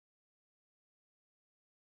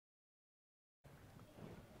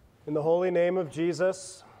In the holy name of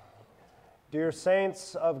Jesus, dear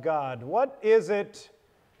saints of God, what is it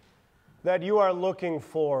that you are looking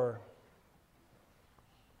for?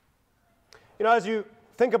 You know, as you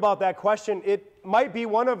think about that question, it might be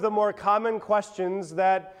one of the more common questions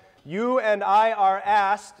that you and I are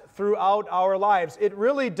asked throughout our lives. It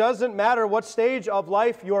really doesn't matter what stage of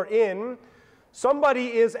life you're in.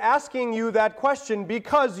 Somebody is asking you that question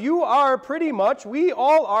because you are we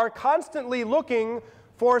all are constantly looking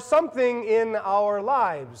for something in our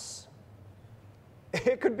lives.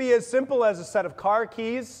 It could be as simple as a set of car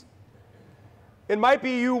keys. It might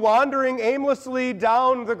be you wandering aimlessly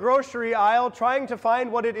down the grocery aisle trying to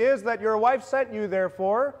find what it is that your wife sent you there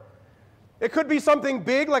for. It could be something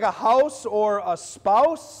big like a house or a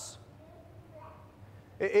spouse.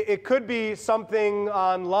 It could be something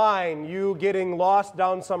online, you getting lost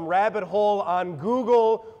down some rabbit hole on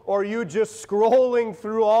Google, or you just scrolling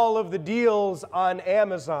through all of the deals on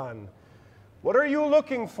Amazon. What are you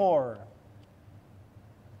looking for?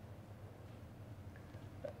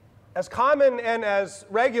 As common and as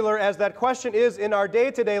regular as that question is in our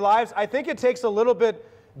day-to-day lives, I think it takes a little bit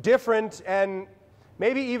different and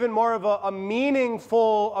maybe even more of a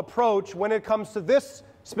meaningful approach when it comes to this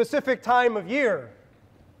specific time of year.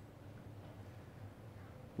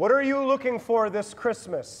 What are you looking for this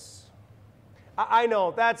Christmas? I know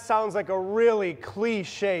that sounds like a really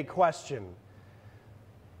cliche question,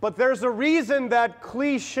 but there's a reason that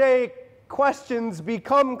cliche questions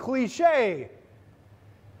become cliche,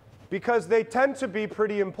 because they tend to be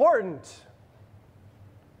pretty important.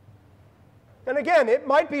 And again, it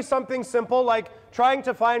might be something simple like trying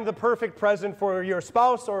to find the perfect present for your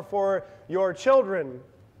spouse or for your children.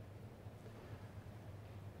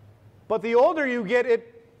 But the older you get,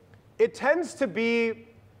 it tends to be,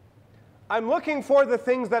 I'm looking for the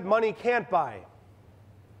things that money can't buy.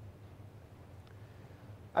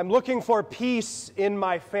 I'm looking for peace in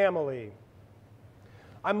my family.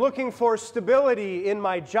 I'm looking for stability in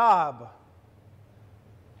my job.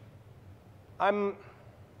 I'm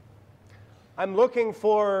looking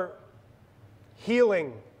for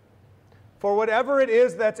healing for whatever it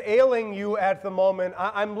is that's ailing you at the moment.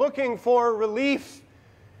 I'm looking for relief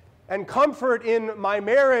and comfort in my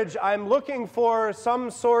marriage. I'm looking for some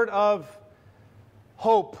sort of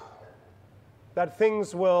hope that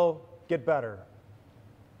things will get better.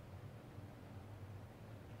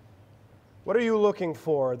 What are you looking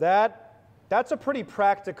for? That's a pretty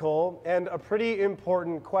practical and a pretty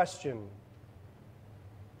important question.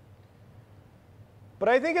 But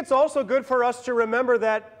I think it's also good for us to remember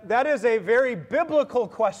that that is a very biblical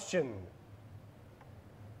question.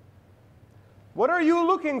 What are you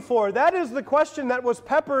looking for? That is the question that was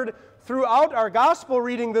peppered throughout our gospel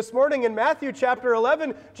reading this morning in Matthew chapter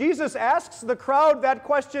 11. Jesus asks the crowd that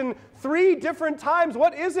question 3 different times.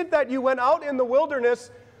 What is it that you went out in the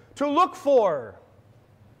wilderness to look for?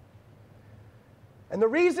 And the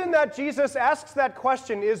reason that Jesus asks that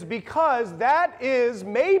question is because that is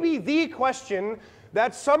maybe the question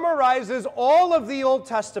that summarizes all of the Old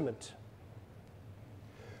Testament.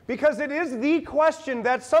 Because it is the question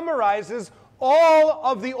that summarizes all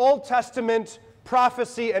of the Old Testament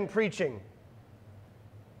prophecy and preaching.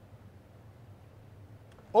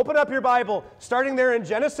 Open up your Bible, starting there in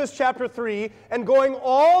Genesis chapter 3, and going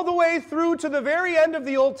all the way through to the very end of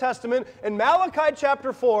the Old Testament in Malachi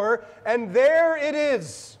chapter 4, and there it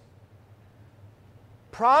is.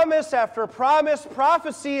 Promise after promise,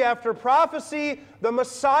 prophecy after prophecy, the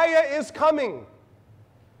Messiah is coming.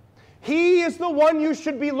 He is the one you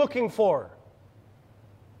should be looking for.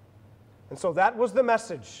 And so that was the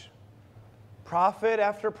message. Prophet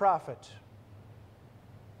after prophet.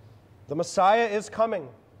 The Messiah is coming.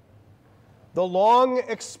 The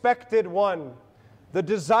long-expected one. The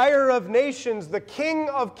desire of nations, the King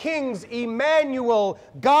of kings, Emmanuel,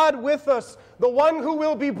 God with us, the one who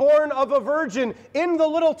will be born of a virgin in the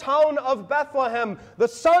little town of Bethlehem, the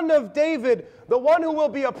son of David, the one who will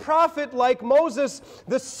be a prophet like Moses,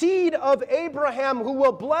 the seed of Abraham who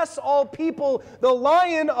will bless all people, the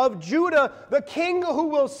Lion of Judah, the King who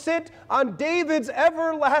will sit on David's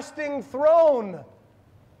everlasting throne.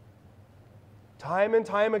 Time and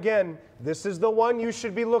time again, this is the one you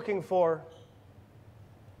should be looking for.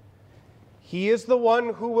 He is the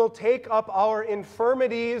one who will take up our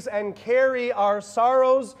infirmities and carry our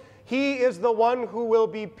sorrows. He is the one who will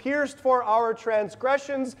be pierced for our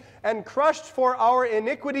transgressions and crushed for our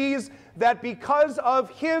iniquities, that because of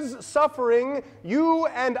his suffering, you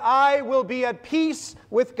and I will be at peace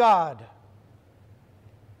with God.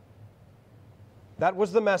 That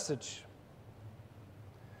was the message.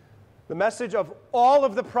 The message of all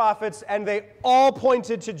of the prophets, and they all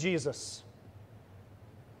pointed to Jesus.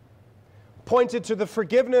 pointed to the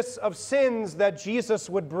forgiveness of sins that Jesus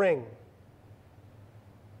would bring.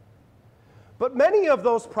 But many of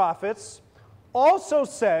those prophets also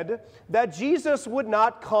said that Jesus would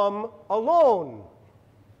not come alone.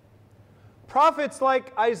 Prophets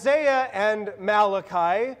like Isaiah and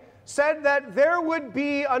Malachi said that there would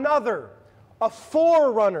be another, a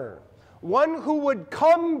forerunner, one who would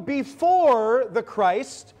come before the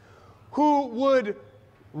Christ, who would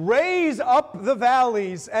raise up the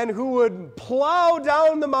valleys and who would plow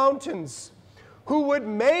down the mountains, who would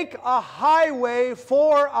make a highway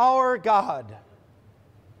for our God.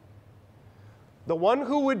 The one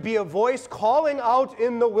who would be a voice calling out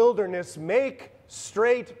in the wilderness, make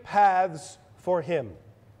straight paths for him.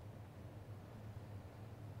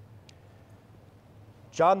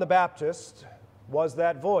 John the Baptist was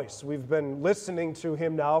that voice. We've been listening to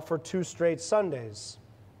him now for 2 straight Sundays.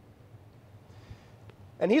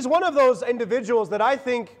 And he's one of those individuals that I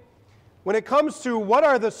think, when it comes to what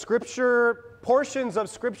are the scripture, portions of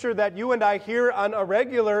scripture that you and I hear on a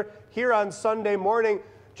regular here on Sunday morning,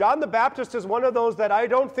 John the Baptist is one of those that I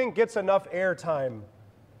don't think gets enough airtime.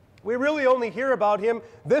 We really only hear about him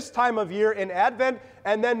this time of year in Advent,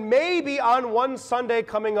 and then maybe on one Sunday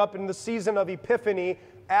coming up in the season of Epiphany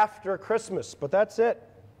after Christmas, but that's it.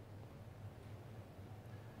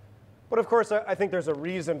 But of course, I think there's a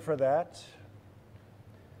reason for that.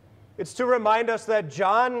 It's to remind us that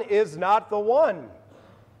John is not the one.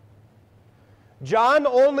 John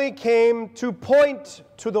only came to point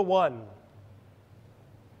to the one.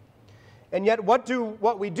 And yet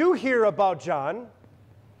what we do hear about John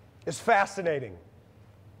is fascinating.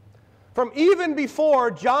 From even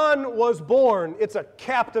before John was born, it's a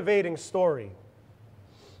captivating story.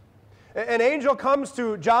 An angel comes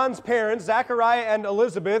to John's parents, Zechariah and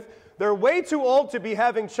Elizabeth. They're way too old to be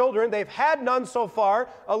having children. They've had none so far.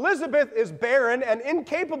 Elizabeth is barren and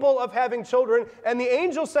incapable of having children, and the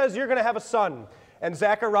angel says, "You're going to have a son." And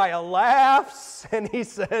Zechariah laughs, and he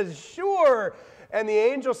says, "Sure." And the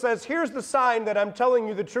angel says, "Here's the sign that I'm telling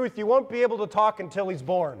you the truth. You won't be able to talk until he's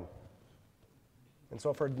born." And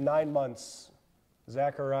so for 9 months,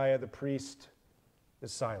 Zechariah the priest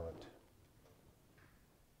is silent.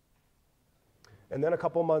 And then a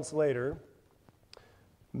couple months later,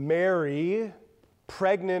 Mary,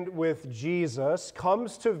 pregnant with Jesus,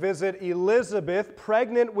 comes to visit Elizabeth,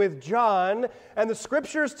 pregnant with John, and the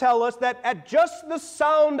scriptures tell us that at just the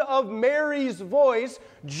sound of Mary's voice,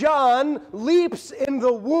 John leaps in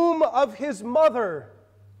the womb of his mother.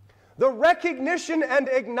 The recognition and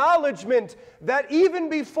acknowledgement that even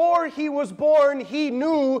before he was born, he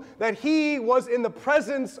knew that he was in the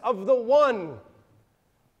presence of the one.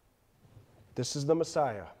 This is the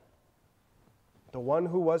Messiah, the one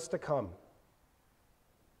who was to come.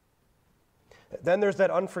 Then there's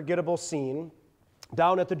that unforgettable scene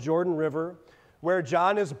down at the Jordan River where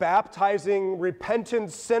John is baptizing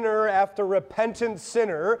repentant sinner after repentant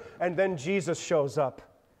sinner, and then Jesus shows up.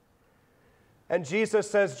 And Jesus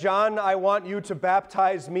says, "John, I want you to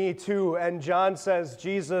baptize me too." And John says,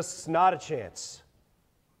 "Jesus, not a chance.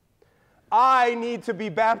 I need to be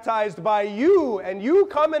baptized by you, and you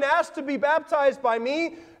come and ask to be baptized by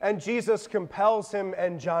me." And Jesus compels him,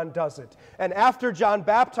 and John does it. And after John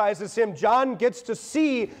baptizes him, John gets to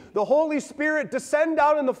see the Holy Spirit descend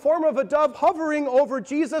down in the form of a dove hovering over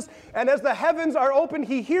Jesus. And as the heavens are opened,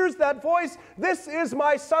 he hears that voice, "This is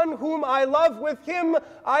my Son whom I love. With him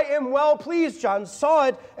I am well pleased." John saw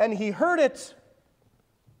it, and he heard it.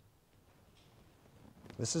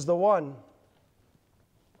 This is the one.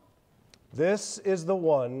 This is the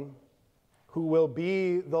one who will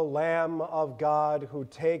be the Lamb of God who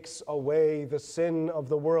takes away the sin of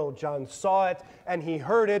the world. John saw it, and he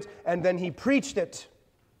heard it, and then he preached it.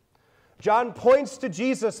 John points to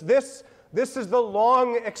Jesus. This is the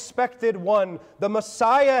long-expected one. The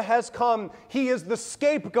Messiah has come. He is the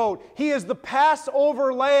scapegoat. He is the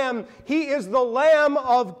Passover lamb. He is the Lamb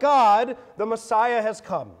of God. The Messiah has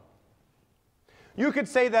come. You could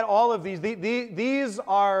say that all of these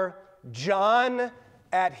are John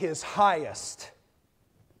at his highest.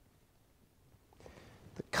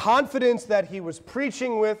 The confidence that he was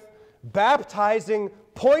preaching with, baptizing,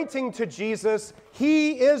 pointing to Jesus.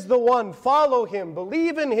 He is the one. Follow him,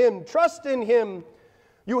 believe in him, trust in him.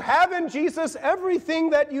 You have in Jesus everything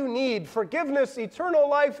that you need: forgiveness, eternal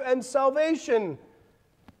life, and salvation.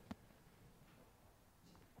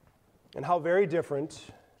 And how very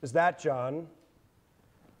different is that John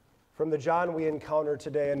from the John we encounter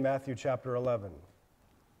today in Matthew chapter 11.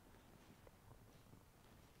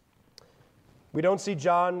 We don't see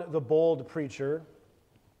John the bold preacher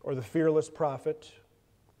or the fearless prophet.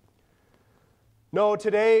 No,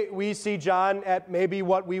 today we see John at maybe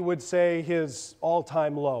what we would say his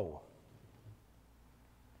all-time low.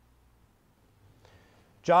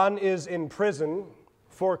 John is in prison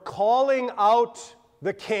for calling out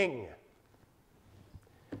the king,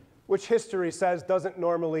 which history says doesn't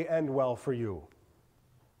normally end well for you.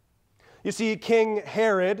 You see, King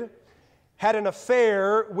Herod had an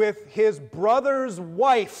affair with his brother's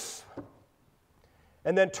wife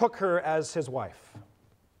and then took her as his wife.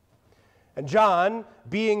 And John,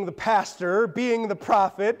 being the pastor, being the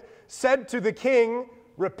prophet, said to the king,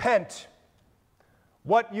 "Repent.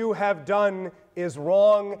 What you have done is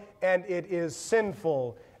wrong and it is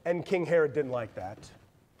sinful." And King Herod didn't like that.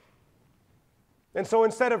 And so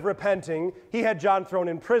instead of repenting, he had John thrown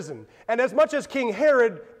in prison. And as much as King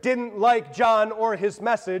Herod didn't like John or his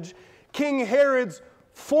message, King Herod's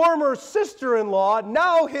former sister-in-law,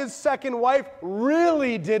 now his second wife,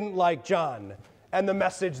 really didn't like John and the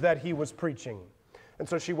message that he was preaching. And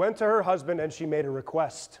so she went to her husband and she made a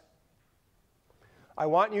request. "I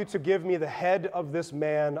want you to give me the head of this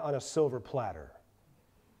man on a silver platter."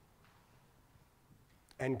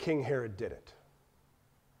 And King Herod did it.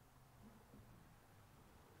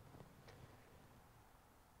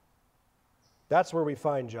 That's where we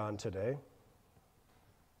find John today,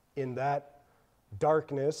 in that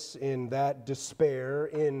darkness, in that despair,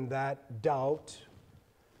 in that doubt,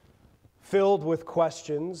 filled with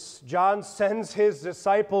questions. John sends his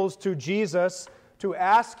disciples to Jesus to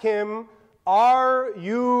ask him, "Are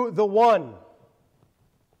you the one?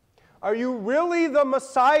 Are you really the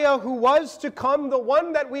Messiah who was to come, the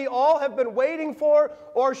one that we all have been waiting for,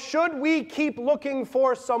 or should we keep looking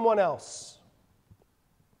for someone else?"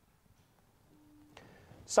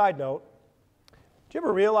 Side note, do you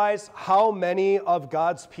ever realize how many of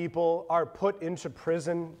God's people are put into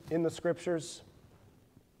prison in the Scriptures?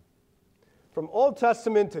 From Old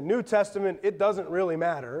Testament to New Testament, it doesn't really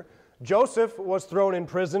matter. Joseph was thrown in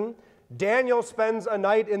prison. Daniel spends a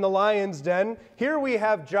night in the lion's den. Here we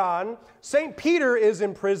have John. St. Peter is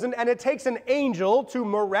in prison, and it takes an angel to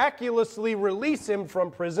miraculously release him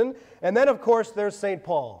from prison. And then, of course, there's St.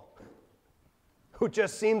 Paul, who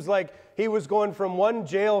just seems like he was going from one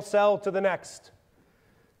jail cell to the next.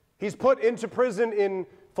 He's put into prison in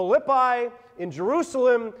Philippi, in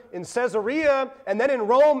Jerusalem, in Caesarea, and then in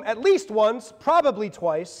Rome at least once, probably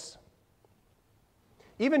twice.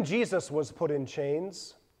 Even Jesus was put in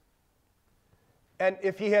chains. And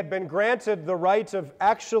if he had been granted the right of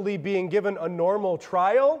actually being given a normal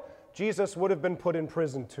trial, Jesus would have been put in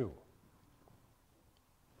prison too.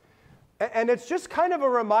 And it's just kind of a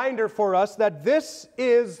reminder for us that this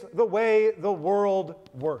is the way the world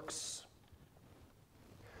works.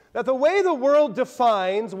 That the way the world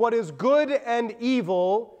defines what is good and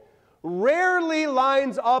evil rarely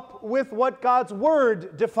lines up with what God's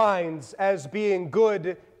Word defines as being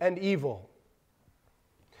good and evil.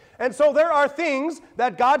 And so there are things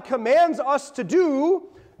that God commands us to do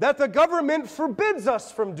that the government forbids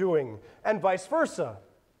us from doing, and vice versa.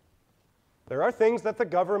 There are things that the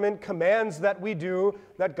government commands that we do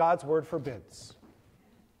that God's Word forbids.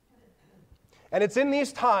 And it's in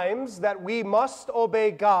these times that we must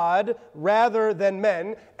obey God rather than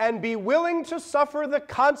men and be willing to suffer the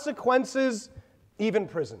consequences, even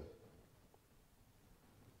prison,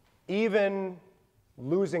 even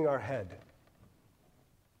losing our head.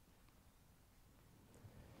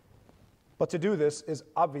 But to do this is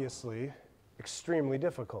obviously extremely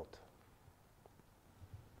difficult.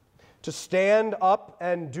 To stand up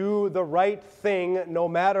and do the right thing no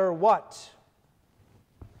matter what.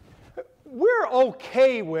 We're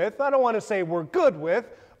okay with, I don't want to say we're good with,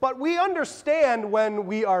 but we understand when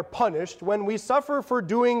we are punished, when we suffer for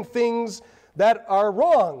doing things that are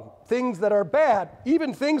wrong, things that are bad,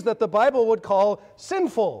 even things that the Bible would call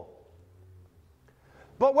sinful.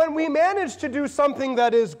 But when we manage to do something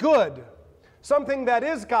that is good, something that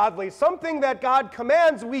is godly, something that God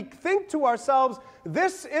commands, we think to ourselves,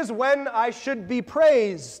 this is when I should be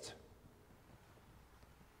praised.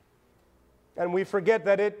 And we forget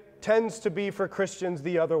that it tends to be for Christians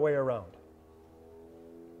the other way around.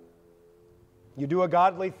 You do a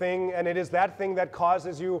godly thing, and it is that thing that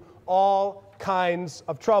causes you all kinds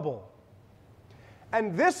of trouble.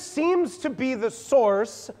 And this seems to be the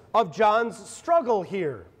source of John's struggle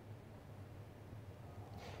here.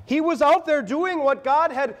 He was out there doing what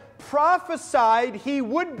God had prophesied he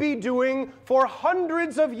would be doing for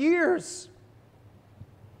hundreds of years.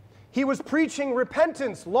 He was preaching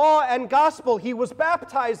repentance, law, and gospel. He was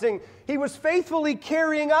baptizing. He was faithfully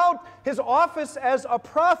carrying out his office as a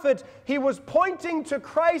prophet. He was pointing to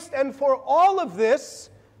Christ, and for all of this,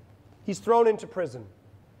 he's thrown into prison.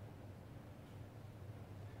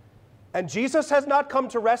 And Jesus has not come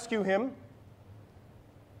to rescue him.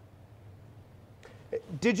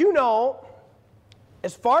 Did you know,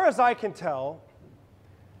 as far as I can tell,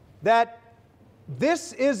 that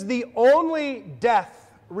this is the only death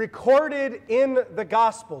recorded in the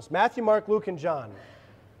Gospels, Matthew, Mark, Luke, and John,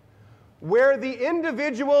 where the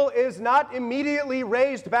individual is not immediately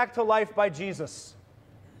raised back to life by Jesus?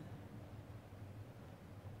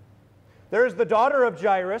 There's the daughter of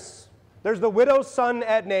Jairus, there's the widow's son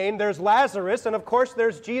at Nain, there's Lazarus, and of course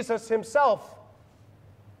there's Jesus himself.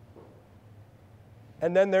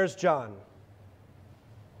 And then there's John,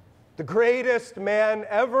 the greatest man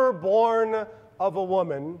ever born of a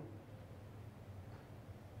woman,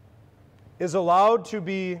 is allowed to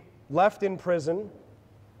be left in prison,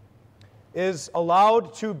 is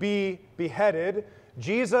allowed to be beheaded.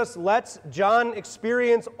 Jesus lets John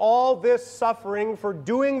experience all this suffering for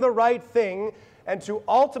doing the right thing and to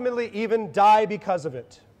ultimately even die because of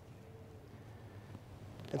it.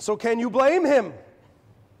 And so can you blame him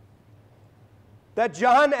that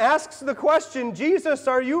John asks the question, Jesus,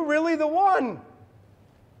 are you really the one?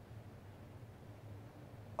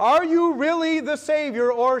 Are you really the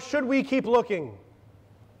Savior, or should we keep looking?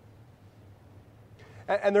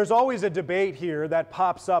 And there's always a debate here that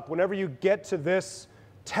pops up whenever you get to this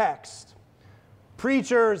text.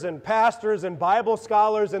 Preachers and pastors and Bible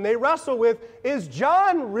scholars, and they wrestle with, is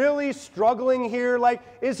John really struggling here? Like,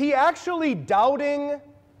 is he actually doubting?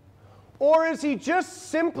 Or is he just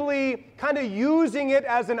simply kind of using it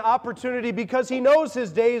as an opportunity because he knows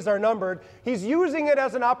his days are numbered? He's using it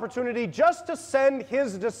as an opportunity just to send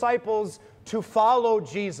his disciples to follow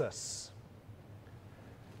Jesus.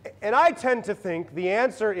 And I tend to think the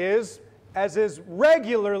answer is, as is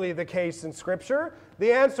regularly the case in Scripture,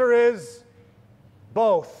 the answer is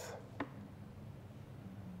both.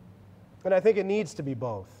 And I think it needs to be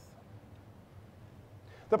both.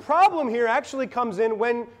 The problem here actually comes in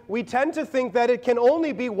when we tend to think that it can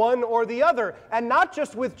only be one or the other, and not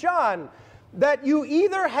just with John, that you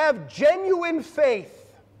either have genuine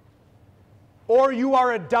faith or you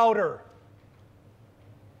are a doubter,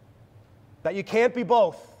 that you can't be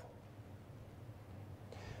both.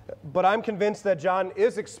 But I'm convinced that John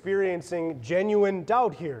is experiencing genuine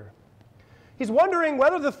doubt here. He's wondering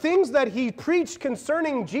whether the things that he preached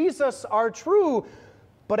concerning Jesus are true.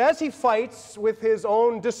 But as he fights with his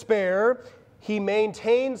own despair, he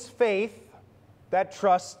maintains faith that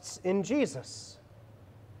trusts in Jesus.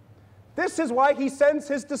 This is why he sends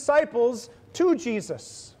his disciples to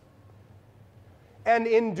Jesus. And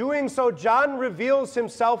in doing so, John reveals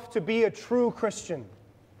himself to be a true Christian.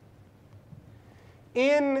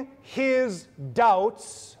 In his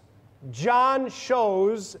doubts, John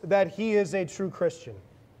shows that he is a true Christian.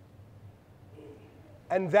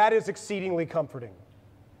 And that is exceedingly comforting.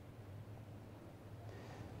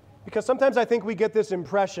 Because sometimes I think we get this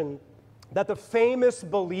impression that the famous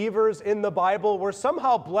believers in the Bible were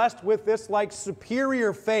somehow blessed with this like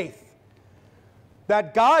superior faith.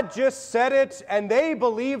 That God just said it and they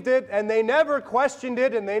believed it and they never questioned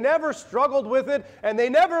it and they never struggled with it and they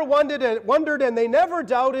never wondered and they never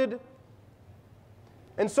doubted.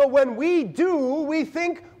 And so when we do, we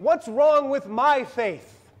think, what's wrong with my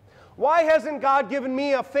faith? Why hasn't God given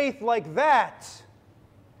me a faith like that?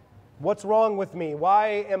 What's wrong with me?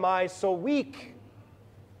 Why am I so weak?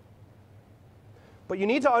 But you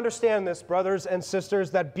need to understand this, brothers and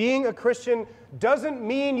sisters, that being a Christian doesn't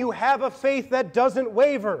mean you have a faith that doesn't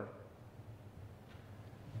waver.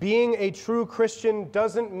 Being a true Christian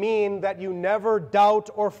doesn't mean that you never doubt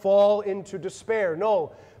or fall into despair.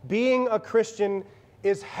 No, being a Christian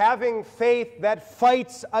is having faith that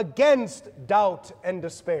fights against doubt and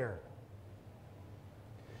despair.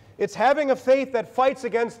 It's having a faith that fights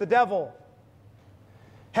against the devil.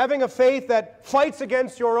 Having a faith that fights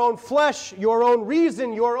against your own flesh, your own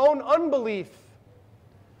reason, your own unbelief.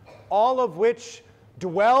 All of which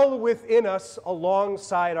dwell within us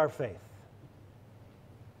alongside our faith.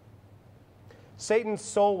 Satan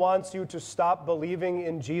so wants you to stop believing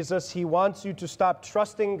in Jesus. He wants you to stop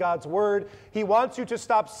trusting God's word. He wants you to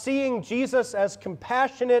stop seeing Jesus as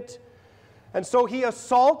compassionate. And so he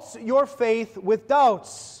assaults your faith with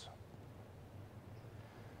doubts.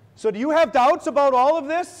 So do you have doubts about all of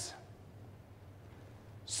this?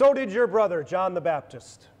 So did your brother, John the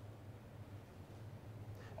Baptist.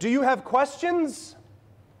 Do you have questions?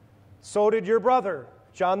 So did your brother,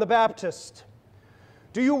 John the Baptist.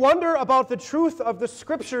 Do you wonder about the truth of the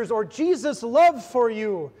Scriptures or Jesus' love for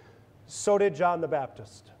you? So did John the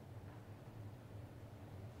Baptist.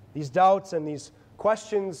 These doubts and these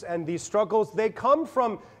questions and these struggles, they come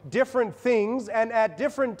from different things and at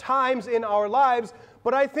different times in our lives,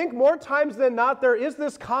 but I think more times than not there is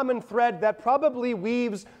this common thread that probably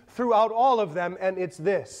weaves throughout all of them, and it's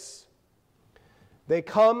this. They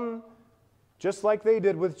come just like they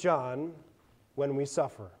did with John when we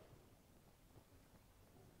suffer.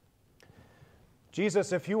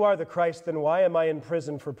 Jesus, if you are the Christ, then why am I in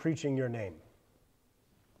prison for preaching your name?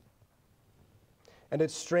 And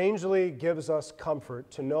it strangely gives us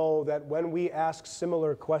comfort to know that when we ask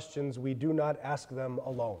similar questions, we do not ask them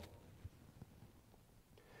alone.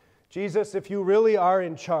 Jesus, if you really are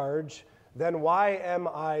in charge, then why am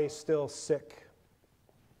I still sick?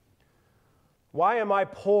 Why am I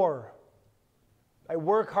poor? I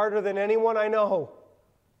work harder than anyone I know.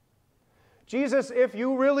 Jesus, if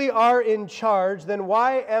you really are in charge, then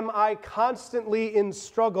why am I constantly in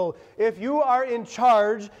struggle? If you are in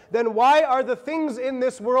charge, then why are the things in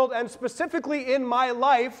this world, and specifically in my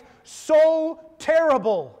life, so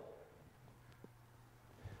terrible?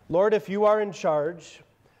 Lord, if you are in charge,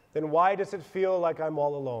 then why does it feel like I'm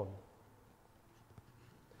all alone?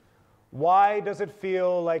 Why does it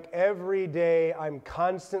feel like every day I'm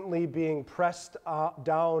constantly being pressed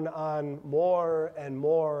down on more and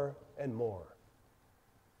more and more?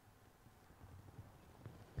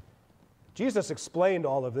 Jesus explained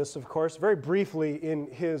all of this, of course, very briefly in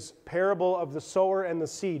his parable of the sower and the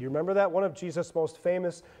seed. You remember that? One of Jesus' most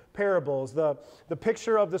famous parables. The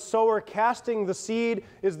picture of the sower casting the seed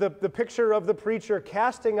is the picture of the preacher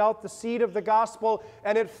casting out the seed of the gospel,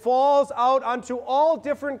 and it falls out onto all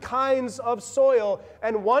different kinds of soil.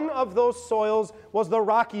 And one of those soils was the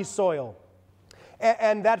rocky soil.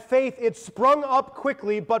 And that faith, it sprung up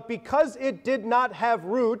quickly, but because it did not have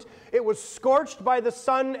root, it was scorched by the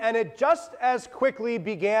sun, and it just as quickly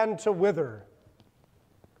began to wither.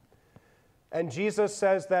 And Jesus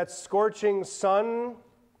says that scorching sun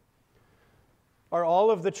are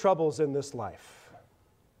all of the troubles in this life.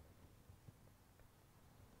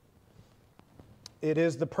 It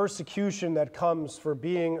is the persecution that comes for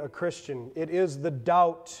being a Christian. It is the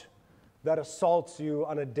doubt that assaults you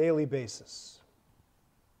on a daily basis.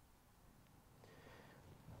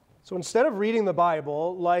 So instead of reading the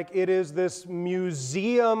Bible like it is this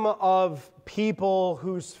museum of people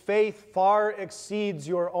whose faith far exceeds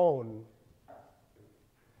your own,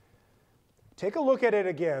 take a look at it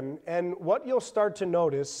again, and what you'll start to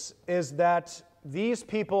notice is that these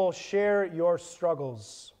people share your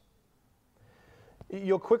struggles.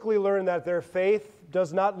 You'll quickly learn that their faith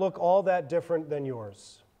does not look all that different than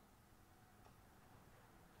yours.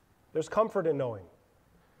 There's comfort in knowing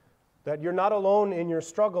that you're not alone in your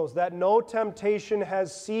struggles, that no temptation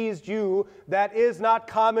has seized you that is not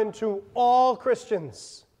common to all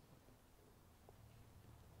Christians.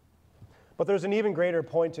 But there's an even greater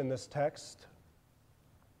point in this text.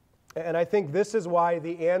 And I think this is why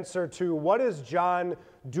the answer to what is John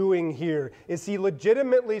doing here? Is he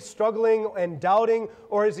legitimately struggling and doubting,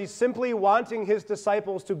 or is he simply wanting his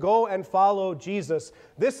disciples to go and follow Jesus?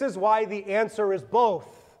 This is why the answer is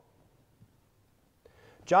both.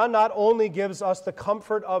 John not only gives us the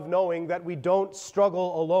comfort of knowing that we don't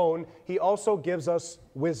struggle alone, he also gives us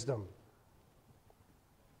wisdom.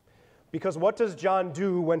 Because what does John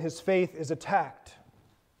do when his faith is attacked?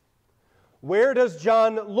 Where does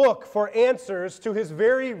John look for answers to his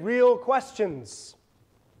very real questions?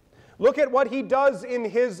 Look at what he does in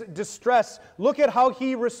his distress. Look at how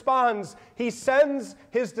he responds. He sends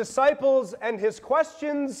his disciples and his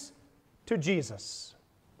questions to Jesus.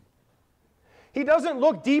 He doesn't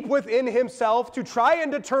look deep within himself to try and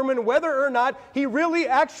determine whether or not he really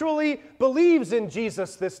actually believes in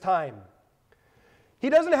Jesus this time. He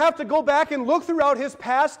doesn't have to go back and look throughout his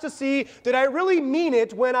past to see, did I really mean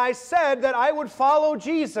it when I said that I would follow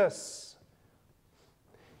Jesus?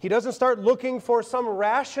 He doesn't start looking for some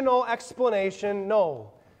rational explanation,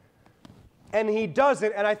 no. And he does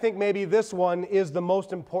it, and I think maybe this one is the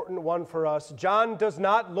most important one for us. John does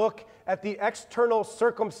not look at the external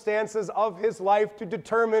circumstances of his life to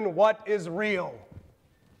determine what is real,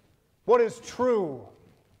 what is true.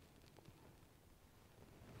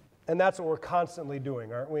 And that's what we're constantly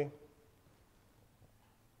doing, aren't we?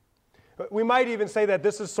 We might even say that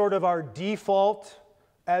this is sort of our default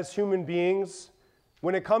as human beings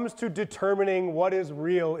when it comes to determining what is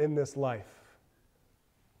real in this life.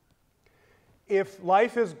 If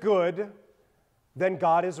life is good, then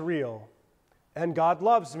God is real, and God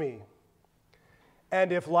loves me.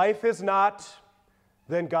 And if life is not,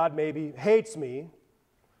 then God maybe hates me,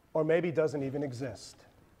 or maybe doesn't even exist.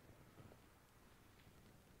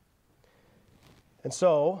 And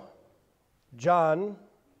so, John,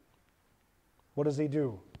 what does he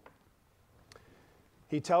do?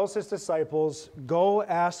 He tells his disciples, go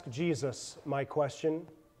ask Jesus my question,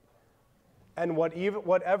 And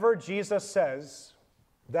whatever Jesus says,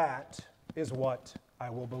 that is what I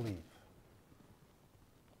will believe.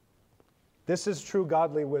 This is true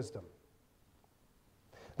godly wisdom.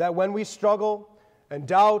 That when we struggle and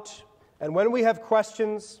doubt, and when we have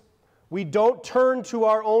questions, we don't turn to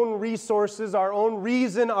our own resources, our own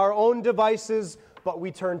reason, our own devices, but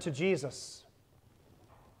we turn to Jesus.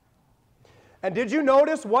 And did you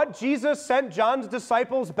notice what Jesus sent John's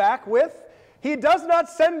disciples back with? He does not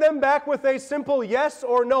send them back with a simple yes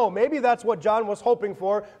or no. Maybe that's what John was hoping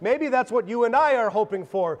for. Maybe that's what you and I are hoping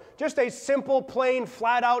for. Just a simple, plain,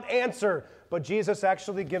 flat-out answer. But Jesus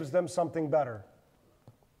actually gives them something better.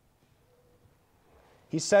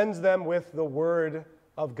 He sends them with the Word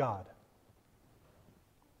of God.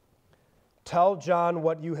 Tell John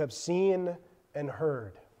what you have seen and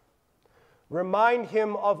heard. Remind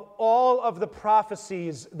him of all of the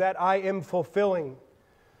prophecies that I am fulfilling.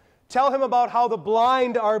 Tell him about how the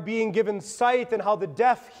blind are being given sight and how the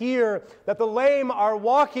deaf hear, that the lame are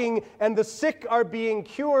walking and the sick are being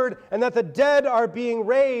cured and that the dead are being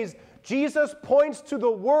raised. Jesus points to the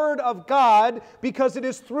Word of God because it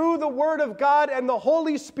is through the Word of God and the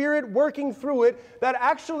Holy Spirit working through it that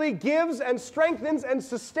actually gives and strengthens and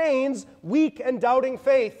sustains weak and doubting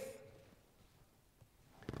faith.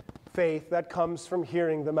 Faith that comes from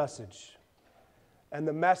hearing the message, and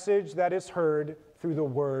the message that is heard through the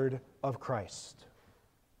Word of Christ.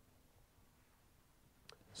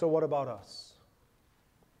 So what about us?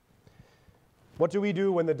 What do we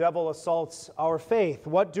do when the devil assaults our faith?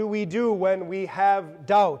 What do we do when we have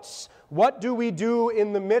doubts? What do we do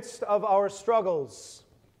in the midst of our struggles?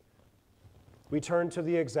 We turn to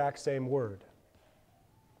the exact same Word.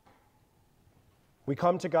 We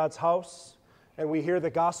come to God's house and we hear the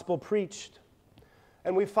gospel preached.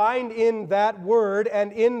 And we find in that word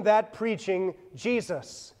and in that preaching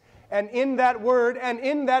Jesus. And in that word and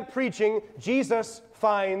in that preaching, Jesus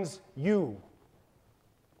finds you.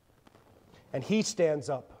 And he stands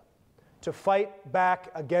up to fight back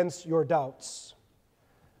against your doubts.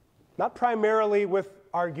 Not primarily with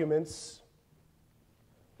arguments,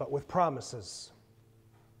 but with promises.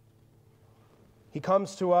 He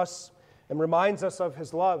comes to us and reminds us of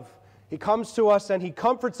his love. He comes to us and he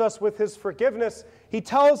comforts us with his forgiveness. He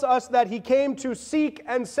tells us that he came to seek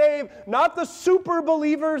and save not the super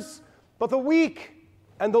believers, but the weak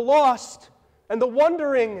and the lost and the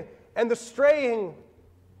wandering and the straying.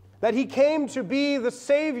 That he came to be the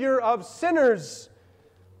Savior of sinners.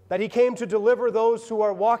 That he came to deliver those who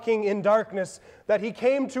are walking in darkness. That he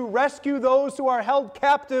came to rescue those who are held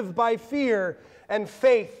captive by fear. And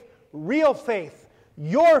faith, real faith,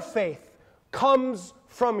 your faith, comes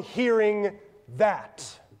from hearing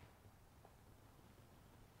that.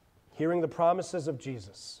 Hearing the promises of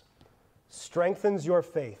Jesus strengthens your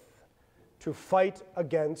faith to fight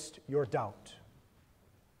against your doubt.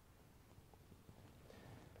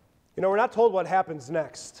 You know, we're not told what happens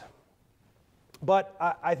next, but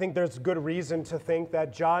I think there's good reason to think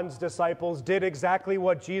that John's disciples did exactly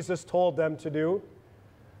what Jesus told them to do,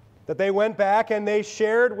 that they went back and they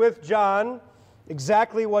shared with John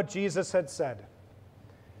exactly what Jesus had said.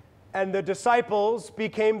 And the disciples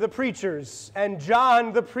became the preachers, and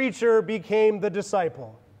John, the preacher, became the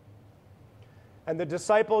disciple. And the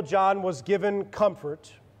disciple John was given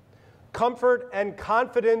comfort and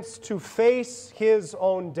confidence to face his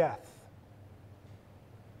own death.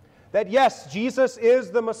 That yes, Jesus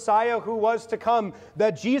is the Messiah who was to come,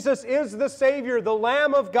 that Jesus is the Savior, the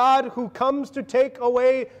Lamb of God who comes to take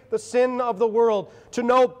away the sin of the world. To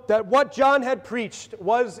know that what John had preached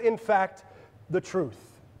was in fact the truth.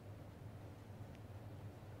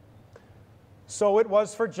 So it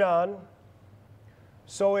was for John,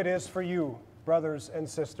 so it is for you, brothers and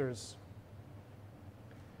sisters.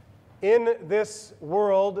 In this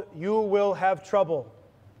world you will have trouble,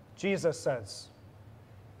 Jesus says.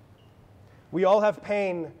 We all have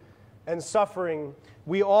pain and suffering.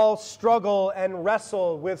 We all struggle and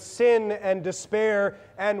wrestle with sin and despair,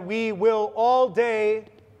 and we will all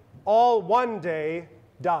one day,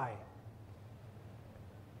 die.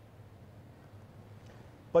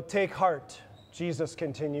 But take heart, Jesus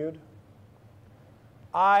continued.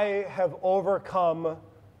 I have overcome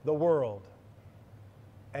the world.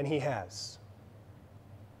 And he has.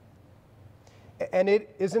 And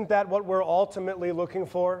isn't that what we're ultimately looking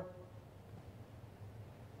for?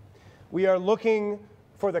 We are looking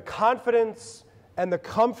for the confidence and the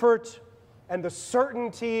comfort and the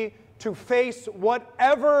certainty to face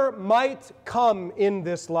whatever might come in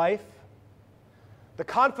this life. The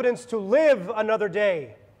confidence to live another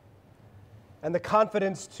day and the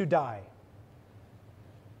confidence to die.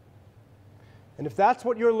 And if that's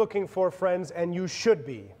what you're looking for, friends, and you should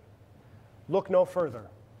be, look no further.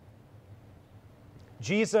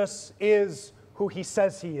 Jesus is who he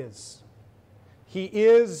says he is. He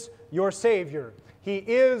is your Savior. He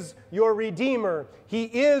is your Redeemer. He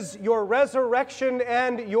is your resurrection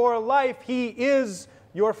and your life. He is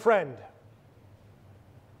your friend.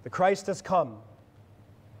 The Christ has come.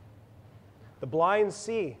 The blind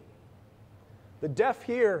see. The deaf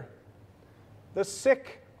hear. The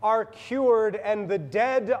sick are cured, and the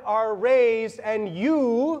dead are raised, and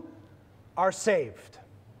you are saved.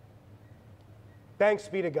 Thanks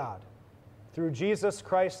be to God. Through Jesus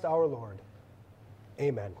Christ our Lord.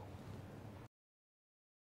 Amen.